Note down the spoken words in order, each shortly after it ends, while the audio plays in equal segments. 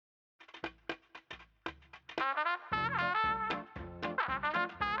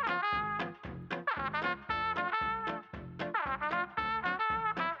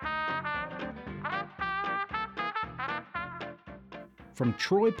From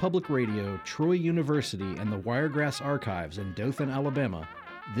Troy Public Radio, Troy University, and the Wiregrass Archives in Dothan, Alabama,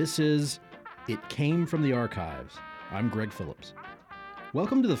 this is It Came from the Archives. I'm Greg Phillips.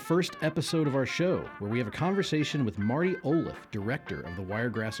 Welcome to the first episode of our show, where we have a conversation with Marty Olliff, director of the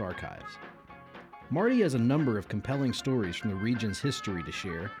Wiregrass Archives. Marty has a number of compelling stories from the region's history to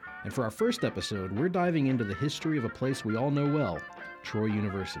share, and for our first episode, we're diving into the history of a place we all know well, Troy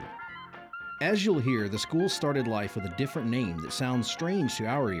University. As you'll hear, the school started life with a different name that sounds strange to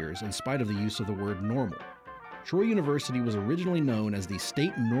our ears in spite of the use of the word normal. Troy University was originally known as the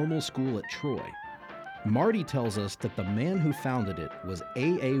State Normal School at Troy. Marty tells us that the man who founded it was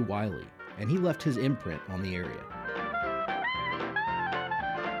A.A. Wiley, and he left his imprint on the area.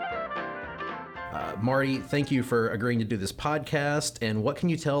 Marty, thank you for agreeing to do this podcast, and what can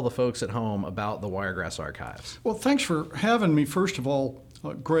you tell the folks at home about the Wiregrass Archives? Well, thanks for having me, first of all,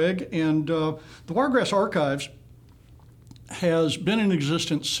 Greg. And the Wiregrass Archives has been in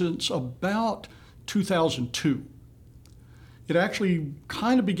existence since about 2002. It actually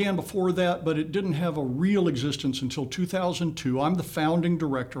kind of began before that, but it didn't have a real existence until 2002. I'm the founding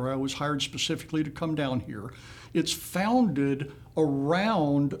director. I was hired specifically to come down here. It's founded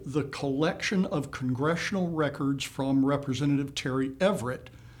around the collection of congressional records from Representative Terry Everett,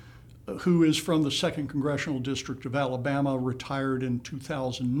 who is from the 2nd Congressional District of Alabama, retired in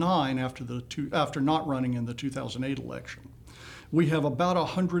 2009 after not running in the 2008 election. We have about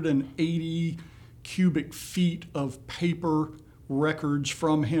 180 cubic feet of paper records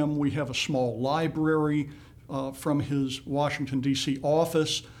from him. We have a small library from his Washington, D.C.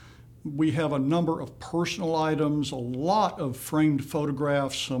 office. We have a number of personal items, a lot of framed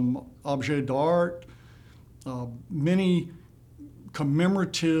photographs, some objets d'art, many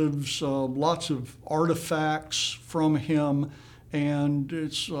commemoratives, lots of artifacts from him, and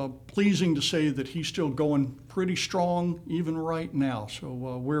it's pleasing to say that he's still going pretty strong even right now. So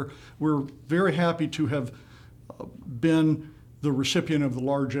we're very happy to have been the recipient of the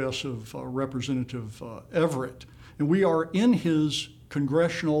largesse of Representative Everett, and we are in his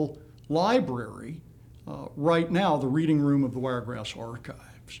congressional library right now, the reading room of the Wiregrass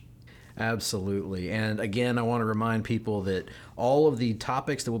Archives. Absolutely. And again, I want to remind people that all of the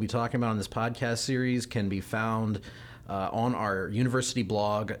topics that we'll be talking about in this podcast series can be found on our university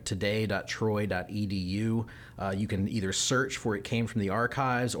blog, today.troy.edu. You can either search for It Came from the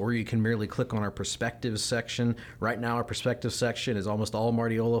Archives, or you can merely click on our perspectives section. Right now, our perspectives section is almost all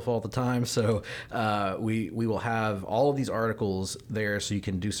Marty Olliff all the time, so we will have all of these articles there so you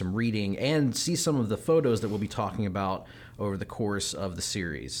can do some reading and see some of the photos that we'll be talking about over the course of the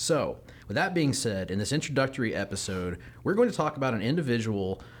series. So, with that being said, in this introductory episode, we're going to talk about an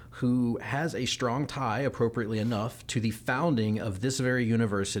individual who has a strong tie, appropriately enough, to the founding of this very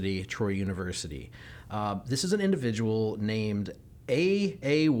university, Troy University. This is an individual named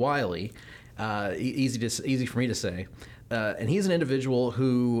A.A. Wiley, easy for me to say, and he's an individual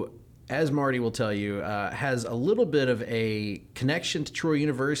who, as Marty will tell you, has a little bit of a connection to Troy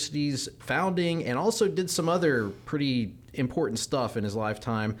University's founding and also did some other pretty important stuff in his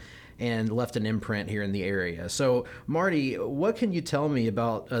lifetime and left an imprint here in the area. So, Marty, what can you tell me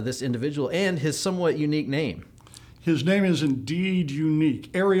about this individual and his somewhat unique name? His name is indeed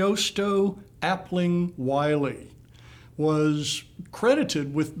unique. Ariosto Appling Wiley was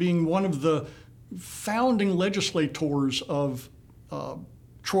credited with being one of the founding legislators of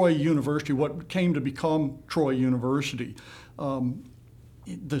Troy University, what came to become Troy University,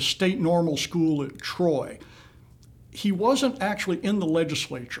 the State Normal School at Troy. He wasn't actually in the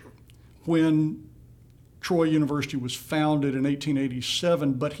legislature when Troy University was founded in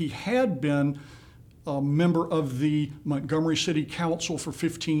 1887, but he had been a member of the Montgomery City Council for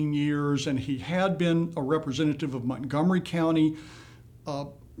 15 years, and he had been a representative of Montgomery County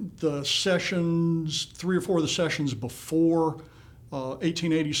the sessions, 3 or 4 of the sessions before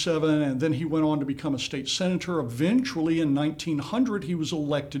 1887, and then he went on to become a state senator. Eventually, in 1900, he was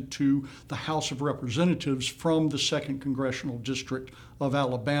elected to the House of Representatives from the 2nd Congressional District of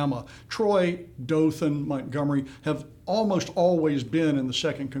Alabama. Troy, Dothan, Montgomery have almost always been in the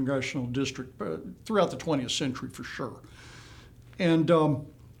 2nd Congressional District throughout the 20th century for sure. And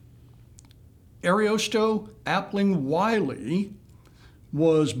Ariosto Appling Wiley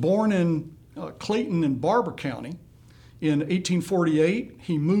was born in Clayton in Barber County. In 1848,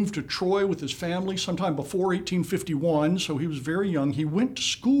 he moved to Troy with his family sometime before 1851, so he was very young. He went to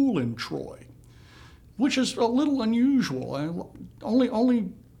school in Troy, which is a little unusual.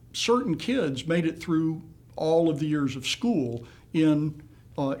 Only certain kids made it through all of the years of school in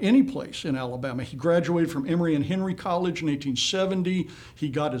any place in Alabama. He graduated from Emory and Henry College in 1870. He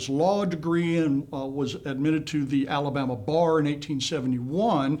got his law degree and was admitted to the Alabama bar in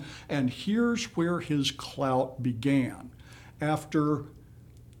 1871. And here's where his clout began. After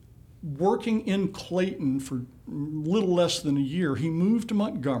working in Clayton for a little less than a year, he moved to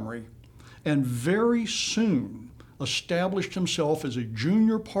Montgomery and very soon established himself as a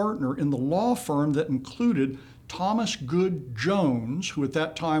junior partner in the law firm that included Thomas Good Jones, who at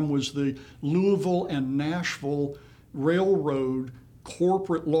that time was the Louisville and Nashville Railroad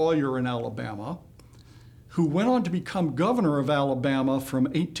corporate lawyer in Alabama, who went on to become governor of Alabama from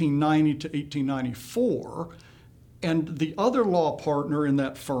 1890 to 1894. And the other law partner in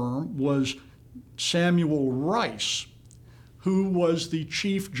that firm was Samuel Rice, who was the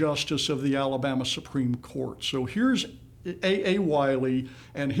Chief Justice of the Alabama Supreme Court. So here's A.A. Wiley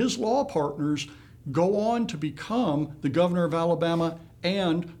and his law partners go on to become the governor of Alabama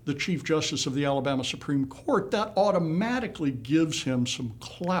and the Chief Justice of the Alabama Supreme Court. That automatically gives him some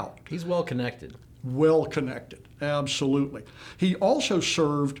clout. He's well connected. Well connected, absolutely. He also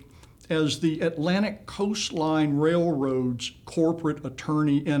served as the Atlantic Coastline Railroad's corporate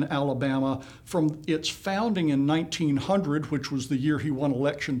attorney in Alabama from its founding in 1900, which was the year he won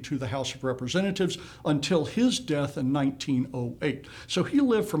election to the House of Representatives, until his death in 1908. So he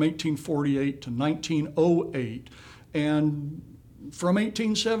lived from 1848 to 1908, and from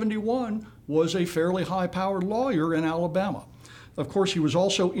 1871 was a fairly high-powered lawyer in Alabama. Of course, he was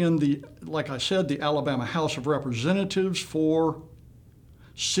also in the, like I said, the Alabama House of Representatives for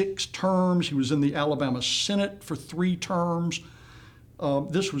 6 terms. He was in the Alabama Senate for 3 terms.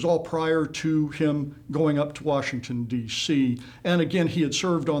 This was all prior to him going up to Washington, D.C. And again, he had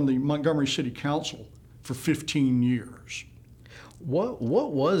served on the Montgomery City Council for 15 years. What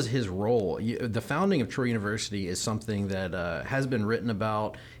was his role? The founding of Troy University is something that has been written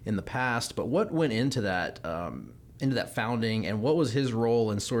about in the past, but what went into that founding, and what was his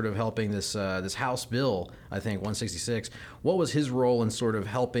role in sort of helping this House bill, I think 166? What was his role in sort of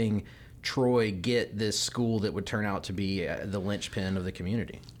helping Troy get this school that would turn out to be the linchpin of the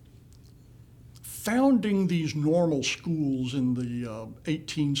community? Founding these normal schools in the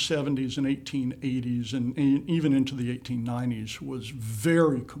 1870s and 1880s and even into the 1890s was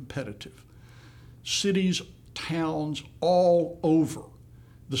very competitive. Cities, towns all over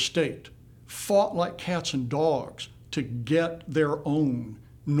the state fought like cats and dogs to get their own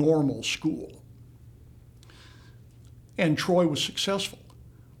normal school. And Troy was successful.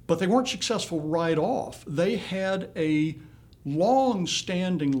 But they weren't successful right off. They had a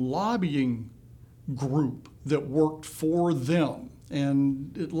long-standing lobbying group that worked for them.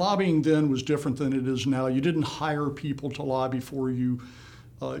 And lobbying then was different than it is now. You didn't hire people to lobby for you.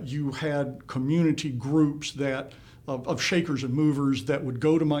 You had community groups that of shakers and movers that would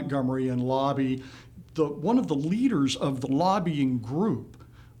go to Montgomery and lobby. One of the leaders of the lobbying group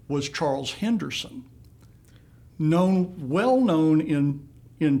was Charles Henderson, well known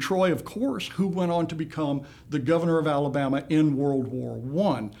in Troy, of course, who went on to become the governor of Alabama in World War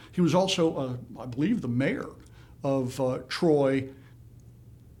I. He was also, I believe, the mayor of Troy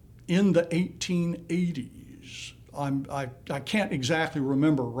in the 1880s. I can't exactly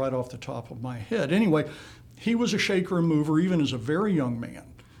remember right off the top of my head. Anyway, he was a shaker and mover even as a very young man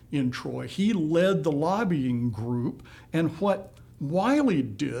in Troy. He led the lobbying group, and what Wiley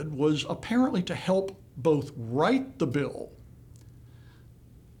did was apparently to help both write the bill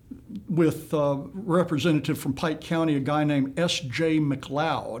with a representative from Pike County, a guy named S.J.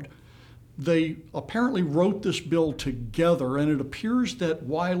 McLeod. They apparently wrote this bill together, and it appears that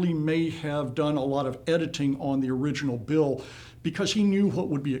Wiley may have done a lot of editing on the original bill because he knew what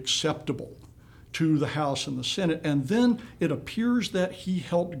would be acceptable to the House and the Senate. And then it appears that he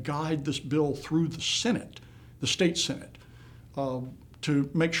helped guide this bill through the Senate, the state Senate, to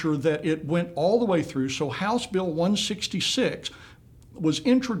make sure that it went all the way through. So House Bill 166 was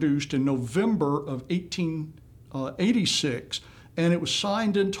introduced in November of 1886, and it was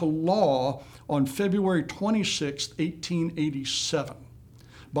signed into law on February 26, 1887,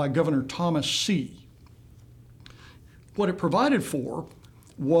 by Governor Thomas C. What it provided for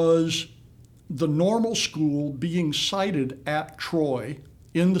was the normal school being sited at Troy,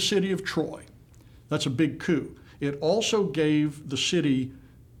 in the city of Troy. That's a big coup. It also gave the city,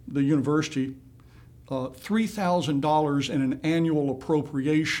 the university, $3,000 in an annual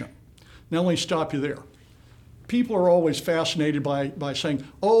appropriation. Now let me stop you there. People are always fascinated by saying,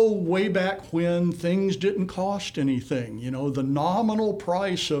 oh, way back when things didn't cost anything. You know, the nominal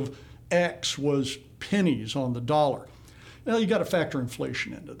price of X was pennies on the dollar. Now you got to factor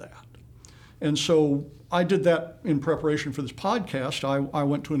inflation into that. And so I did that in preparation for this podcast. I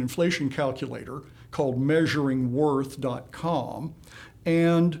went to an inflation calculator called measuringworth.com,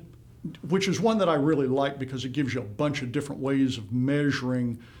 and which is one that I really like because it gives you a bunch of different ways of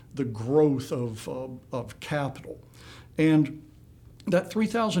measuring the growth of capital. And that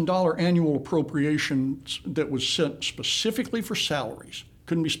 $3,000 annual appropriation that was sent specifically for salaries,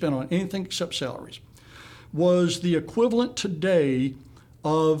 couldn't be spent on anything except salaries, was the equivalent today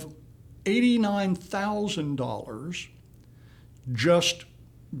of $89,000 just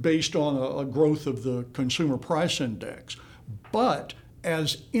based on a growth of the consumer price index. But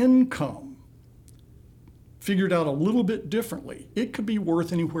as income, figured out a little bit differently, it could be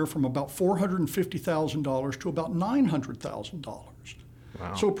worth anywhere from about $450,000 to about $900,000.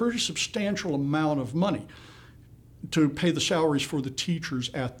 Wow. So a pretty substantial amount of money to pay the salaries for the teachers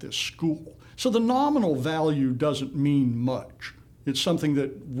at this school. So the nominal value doesn't mean much. It's something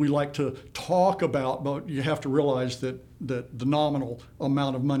that we like to talk about, but you have to realize that the nominal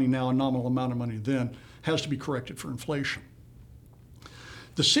amount of money now and nominal amount of money then has to be corrected for inflation.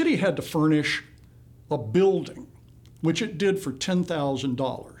 The city had to furnish a building, which it did for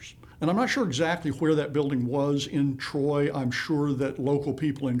 $10,000. And I'm not sure exactly where that building was in Troy. I'm sure that local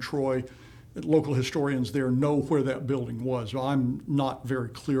people in Troy, local historians there, know where that building was. I'm not very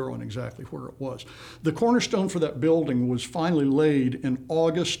clear on exactly where it was. The cornerstone for that building was finally laid in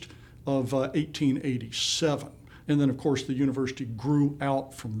August of 1887. And then, of course, the university grew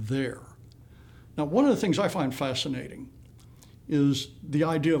out from there. Now, one of the things I find fascinating is the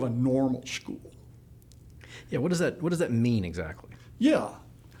idea of a normal school. Yeah, what does that mean exactly? Yeah,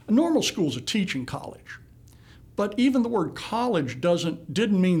 a normal school is a teaching college. But even the word college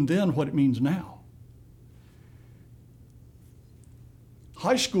didn't mean then what it means now.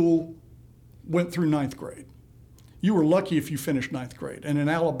 High school went through ninth grade. You were lucky if you finished ninth grade. And in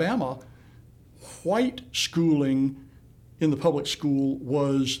Alabama, white schooling in the public school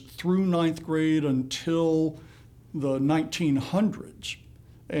was through ninth grade until the 1900s.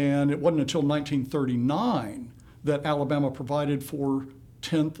 And it wasn't until 1939 that Alabama provided for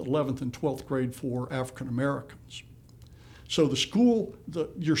 10th, 11th, and 12th grade for African Americans. So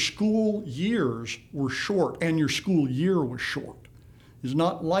your school years were short, and your school year was short. It's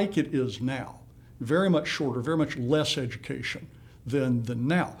not like it is now. Very much shorter, very much less education than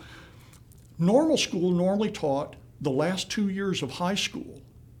now. Normal school normally taught the last 2 years of high school,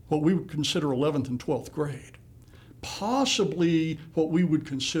 what we would consider 11th and 12th grade. Possibly what we would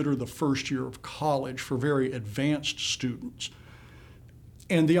consider the first year of college for very advanced students.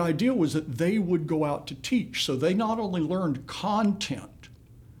 And the idea was that they would go out to teach. So they not only learned content,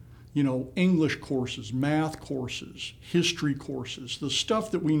 English courses, math courses, history courses, the stuff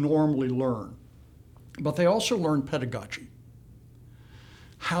that we normally learn, but they also learned pedagogy,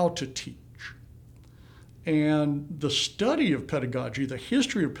 how to teach. And the study of pedagogy, the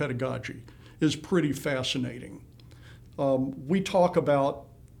history of pedagogy, is pretty fascinating. We talk about,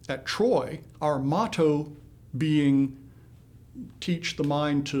 at Troy, our motto being teach the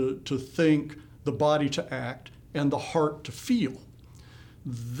mind to think, the body to act, and the heart to feel.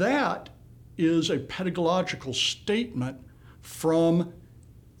 That is a pedagogical statement from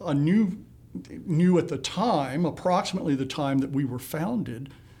a new at the time, approximately the time that we were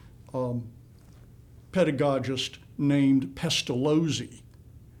founded, pedagogist named Pestalozzi.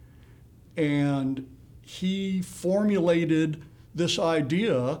 And he formulated this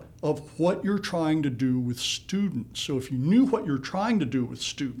idea of what you're trying to do with students. So if you knew what you're trying to do with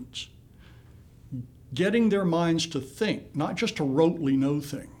students, getting their minds to think, not just to rotely know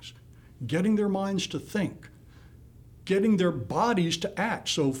things, getting their minds to think, getting their bodies to act,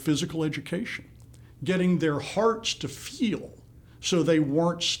 so physical education, getting their hearts to feel, so they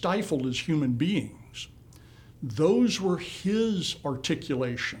weren't stifled as human beings. Those were his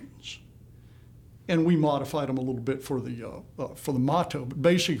articulations. And we modified them a little bit for the motto, but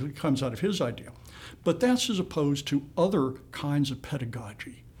basically it comes out of his idea. But that's as opposed to other kinds of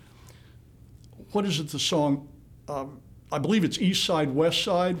pedagogy. What is it, the song, I believe it's East Side, West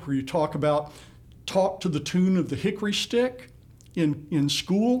Side, where you talk to the tune of the hickory stick in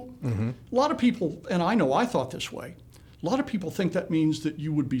school? Mm-hmm. A lot of people, and I know I thought this way, a lot of people think that means that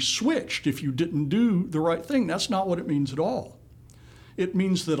you would be switched if you didn't do the right thing. That's not what it means at all. It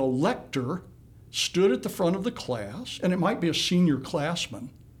means that a lector stood at the front of the class, and it might be a senior classman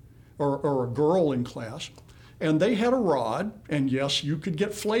or a girl in class, and they had a rod, and yes, you could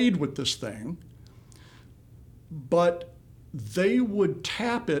get flayed with this thing, but they would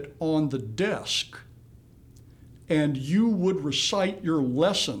tap it on the desk, and you would recite your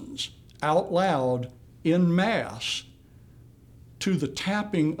lessons out loud in mass to the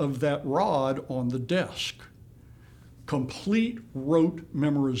tapping of that rod on the desk. Complete rote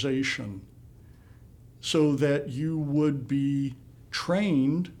memorization so that you would be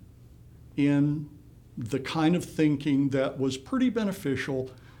trained in the kind of thinking that was pretty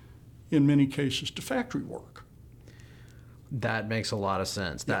beneficial in many cases to factory work. That makes a lot of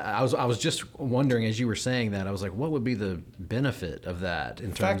sense. That I was just wondering as you were saying that, I was like, what would be the benefit of that in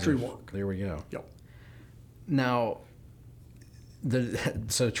terms Factory of work. There we go. Yep. Now,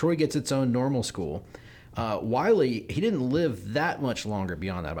 so Troy gets its own normal school. Wiley, he didn't live that much longer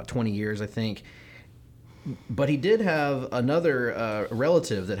beyond that, about 20 years, I think. But he did have another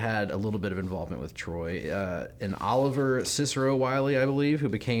relative that had a little bit of involvement with Troy, an Oliver Cicero Wiley, I believe, who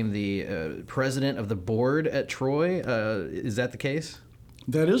became the president of the board at Troy. Is that the case?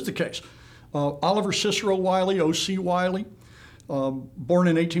 That is the case. Oliver Cicero Wiley, O.C. Wiley, born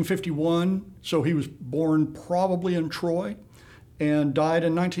in 1851, so he was born probably in Troy, and died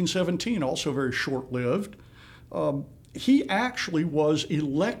in 1917, also very short-lived. He actually was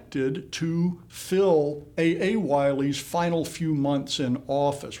elected to fill A.A. Wiley's final few months in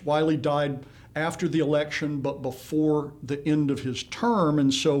office. Wiley died after the election, but before the end of his term,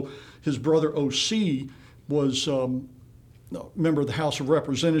 and so his brother O.C. was a member of the House of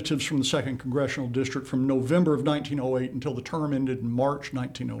Representatives from the 2nd Congressional District from November of 1908 until the term ended in March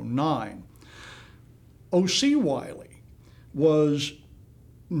 1909. O.C. Wiley was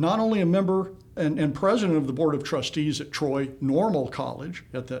not only a member and president of the Board of Trustees at Troy Normal College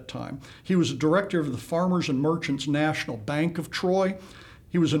at that time. He was a director of the Farmers and Merchants National Bank of Troy.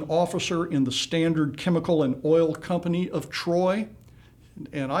 He was an officer in the Standard Chemical and Oil Company of Troy.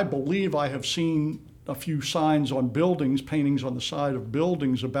 And I believe I have seen a few signs on buildings, paintings on the side of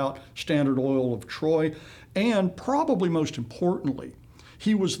buildings about Standard Oil of Troy. And probably most importantly,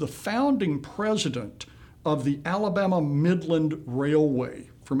 he was the founding president of the Alabama Midland Railway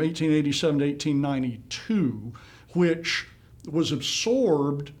from 1887 to 1892, which was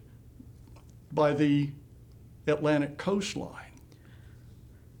absorbed by the Atlantic coastline.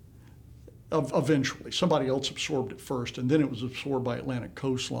 Eventually, somebody else absorbed it first, and then it was absorbed by Atlantic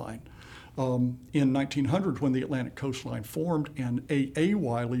coastline. In 1900, when the Atlantic coastline formed, and A.A.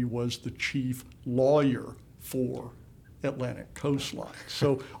 Wiley was the chief lawyer for Atlantic coastline.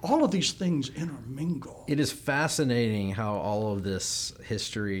 So all of these things intermingle. It is fascinating how all of this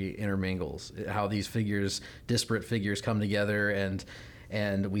history intermingles, how these figures, disparate figures, come together,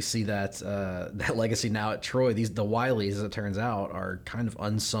 and we see that that legacy now at Troy. The Wileys, as it turns out, are kind of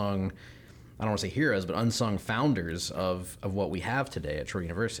unsung, I don't want to say heroes, but unsung founders of what we have today at Troy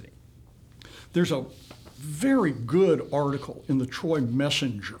University. There's a very good article in the Troy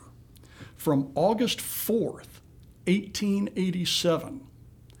Messenger from August 4th, 1887,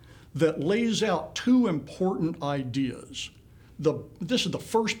 that lays out two important ideas. This is the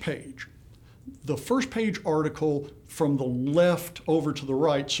first page. The first page article from the left over to the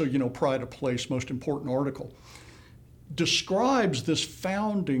right, so you know pride of place, most important article, describes this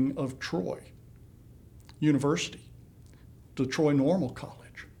founding of Troy University, the Troy Normal College.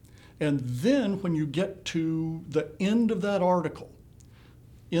 And then when you get to the end of that article,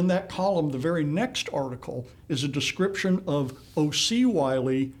 in that column, the very next article is a description of O.C.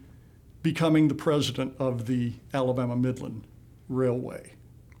 Wiley becoming the president of the Alabama Midland Railway.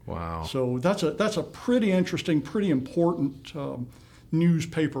 Wow. So that's a pretty interesting, pretty important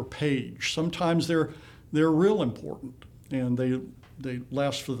newspaper page. Sometimes they're real important, and they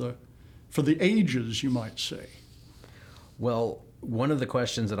last for the ages, you might say. Well, one of the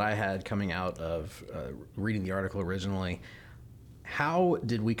questions that I had coming out of reading the article originally, how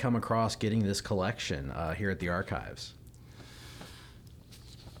did we come across getting this collection here at the archives?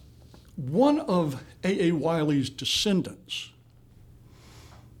 One of A.A. Wiley's descendants,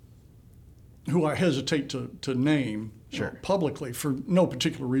 who I hesitate to name Sure. Publicly for no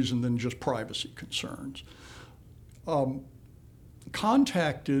particular reason than just privacy concerns,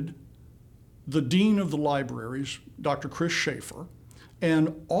 contacted the dean of the libraries, Dr. Chris Schaefer,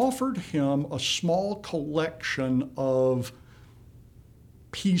 and offered him a small collection of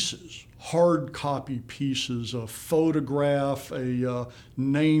pieces, hard copy pieces, a photograph, a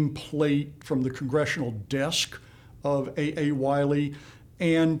nameplate from the congressional desk of A.A. Wiley,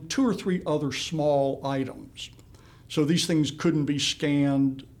 and 2 or 3 other small items. So these things couldn't be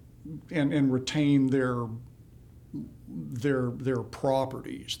scanned and retain their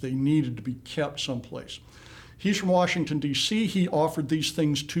properties. They needed to be kept someplace. He's from Washington, D.C. He offered these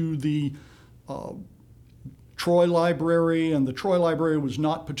things to the Troy Library, and the Troy Library was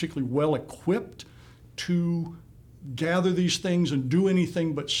not particularly well equipped to gather these things and do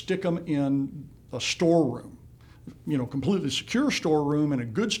anything but stick them in a storeroom. completely secure storeroom and a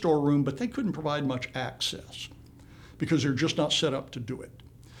good storeroom, but they couldn't provide much access because they're just not set up to do it.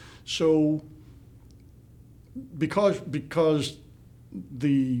 So because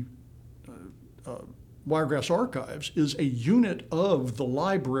the Wiregrass Archives is a unit of the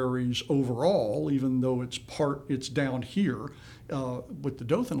libraries overall, even though it's down here with the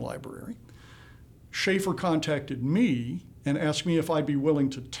Dothan Library, Schaefer contacted me and asked me if I'd be willing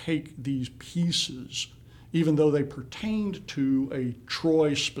to take these pieces, even though they pertained to a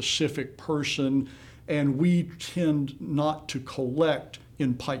Troy-specific person, and we tend not to collect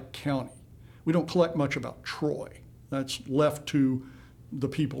in Pike County. We don't collect much about Troy. That's left to the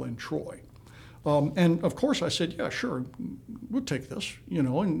people in Troy. And of course I said, yeah, sure, we'll take this,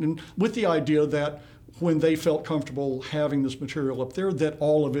 and with the idea that when they felt comfortable having this material up there, that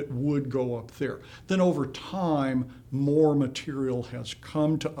all of it would go up there. Then over time, more material has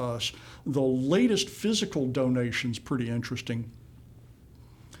come to us. The latest physical donation's pretty interesting.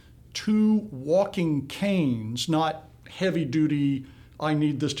 2 walking canes, not heavy duty, I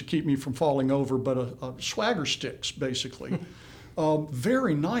need this to keep me from falling over, but a swagger sticks, basically.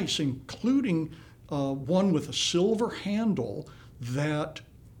 Very nice, including one with a silver handle that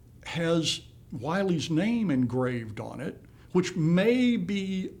has Wiley's name engraved on it, which may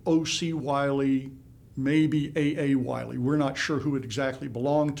be O.C. Wiley, maybe A.A. Wiley. We're not sure who it exactly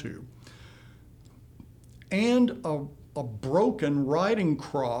belonged to. And a broken riding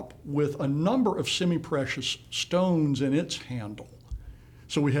crop with a number of semi-precious stones in its handle.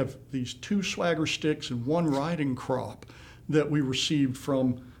 So we have these 2 swagger sticks and 1 riding crop that we received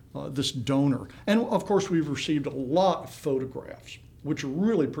from this donor. And of course, we've received a lot of photographs, which are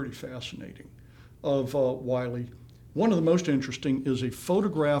really pretty fascinating, of Wiley. One of the most interesting is a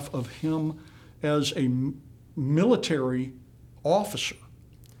photograph of him as a military officer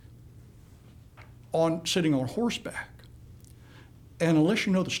sitting on horseback. And unless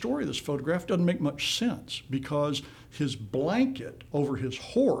you know the story of this photograph, it doesn't make much sense because his blanket over his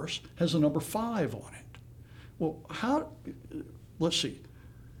horse has a number 5 on it. Well, let's see,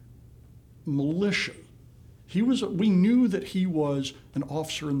 militia. We knew that he was an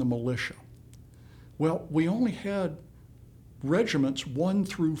officer in the militia. Well, we only had regiments 1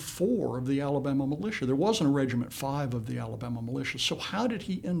 through 4 of the Alabama militia. There wasn't a regiment 5 of the Alabama militia. So how did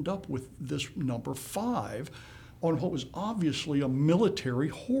he end up with this number 5 on what was obviously a military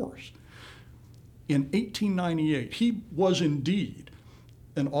horse? In 1898, he was indeed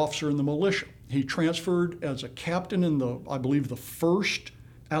an officer in the militia. He transferred as a captain in I believe the 1st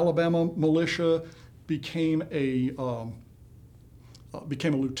Alabama militia, became a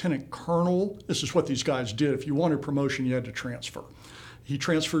lieutenant colonel. This is what these guys did. If you wanted promotion, you had to transfer. He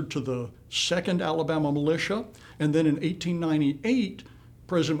transferred to the 2nd Alabama militia, and then in 1898,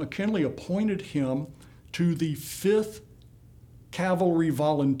 President McKinley appointed him to the 5th Cavalry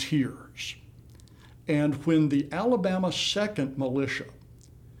Volunteers. And when the Alabama 2nd Militia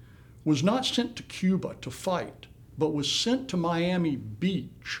was not sent to Cuba to fight, but was sent to Miami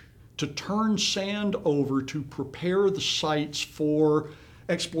Beach to turn sand over to prepare the sites for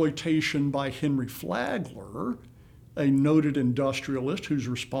exploitation by Henry Flagler, a noted industrialist who's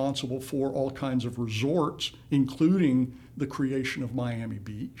responsible for all kinds of resorts, including the creation of Miami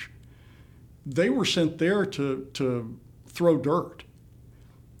Beach. They were sent there to throw dirt.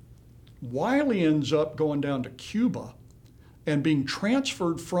 Wiley ends up going down to Cuba and being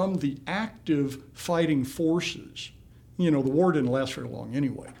transferred from the active fighting forces. The war didn't last very long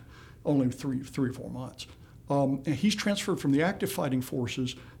anyway, only three or 4 months. And he's transferred from the active fighting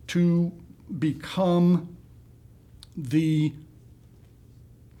forces to become the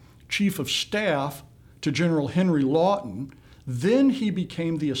chief of staff to General Henry Lawton. Then he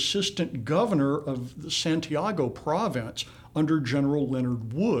became the assistant governor of the Santiago province under General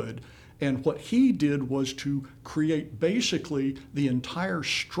Leonard Wood. And what he did was to create basically the entire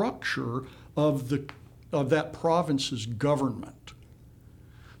structure of that province's government.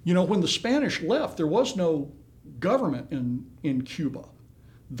 When the Spanish left, there was no government in Cuba.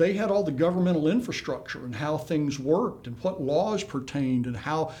 They had all the governmental infrastructure and how things worked and what laws pertained and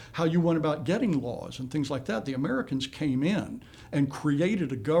how you went about getting laws and things like that. The Americans came in and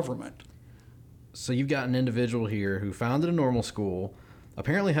created a government. So you've got an individual here who founded a normal school,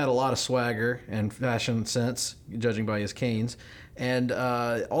 apparently had a lot of swagger and fashion sense, judging by his canes, and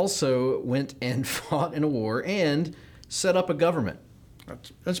also went and fought in a war and set up a government.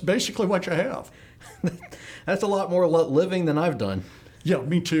 That's basically what you have. That's a lot more living than I've done. Yeah,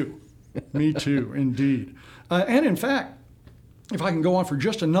 me too. Me too, indeed. And in fact, if I can go on for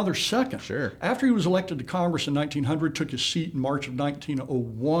just another second. Sure. After he was elected to Congress in 1900, took his seat in March of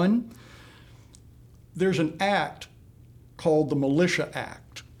 1901, there's an act called the Militia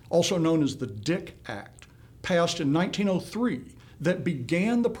Act, also known as the Dick Act, passed in 1903 that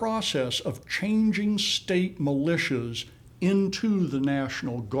began the process of changing state militias into the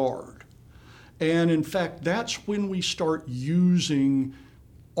National Guard. And in fact, that's when we start using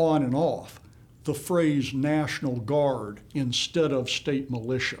on and off the phrase National Guard instead of state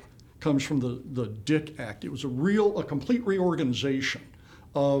militia. Comes from the Dick Act. It was a complete reorganization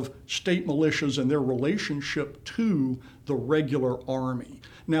of state militias and their relationship to the regular army.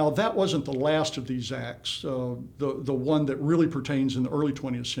 Now, that wasn't the last of these acts. The one that really pertains in the early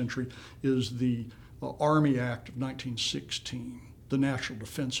 20th century is the Army Act of 1916, the National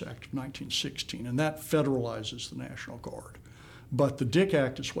Defense Act of 1916, and that federalizes the National Guard. But the Dick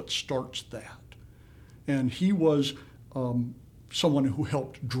Act is what starts that. And he was someone who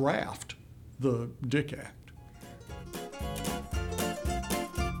helped draft the Dick Act.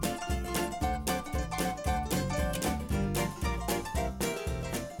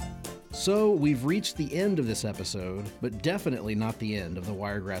 So we've reached the end of this episode, but definitely not the end of the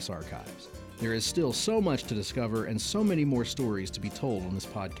Wiregrass Archives. There is still so much to discover and so many more stories to be told on this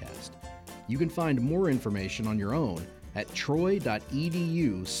podcast. You can find more information on your own at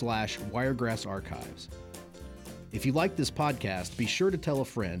troy.edu/wiregrassarchives. If you like this podcast, be sure to tell a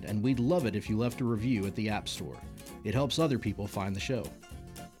friend, and we'd love it if you left a review at the App Store. It helps other people find the show.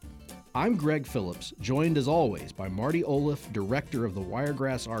 I'm Greg Phillips, joined as always by Marty Olliff, director of the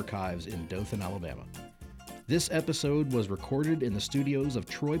Wiregrass Archives in Dothan, Alabama. This episode was recorded in the studios of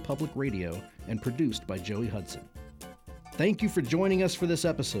Troy Public Radio and produced by Joey Hudson. Thank you for joining us for this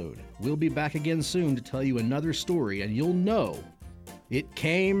episode. We'll be back again soon to tell you another story, and you'll know it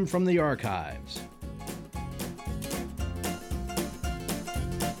came from the archives.